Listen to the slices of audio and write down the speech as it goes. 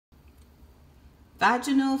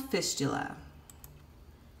Vaginal fistula.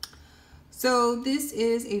 So this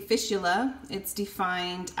is a fistula. It's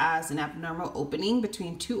defined as an abnormal opening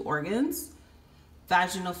between two organs.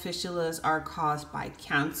 Vaginal fistulas are caused by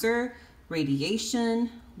cancer,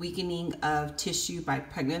 radiation, weakening of tissue by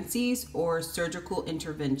pregnancies, or surgical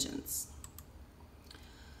interventions.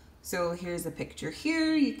 So here's a picture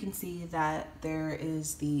here. You can see that there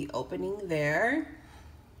is the opening there.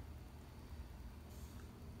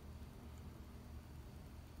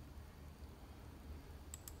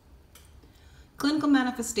 Clinical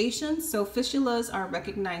manifestations. So fistulas are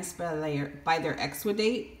recognized by their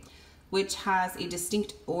exudate, which has a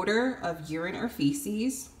distinct odor of urine or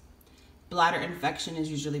feces. Bladder infection is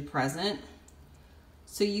usually present.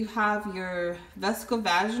 So you have your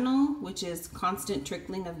vesicovaginal, which is constant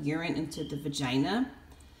trickling of urine into the vagina.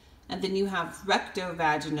 And then you have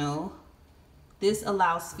rectovaginal. This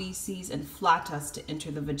allows feces and flatus to enter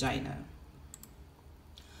the vagina.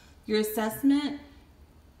 Your assessment: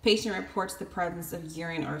 patient reports the presence of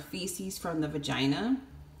urine or feces from the vagina.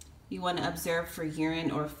 You want to observe for urine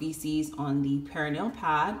or feces on the perineal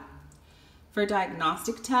pad. For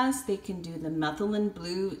diagnostic tests, they can do the methylene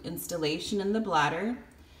blue installation in the bladder.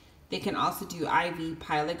 They can also do IV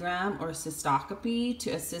pyelogram or cystoscopy to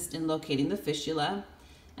assist in locating the fistula,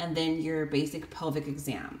 and then your basic pelvic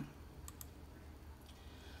exam.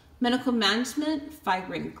 Medical management: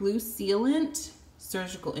 fibrin glue sealant,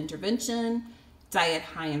 surgical intervention, diet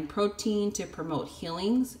high in protein to promote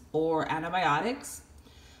healings, or antibiotics.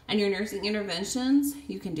 And your nursing interventions: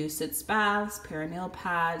 you can do sitz baths, perineal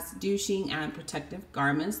pads, douching, and protective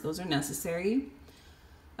garments. Those are necessary.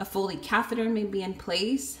 A Foley catheter may be in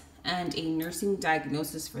place, and a nursing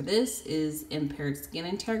diagnosis for this is impaired skin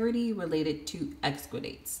integrity related to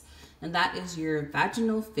exudates. And that is your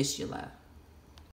vaginal fistula.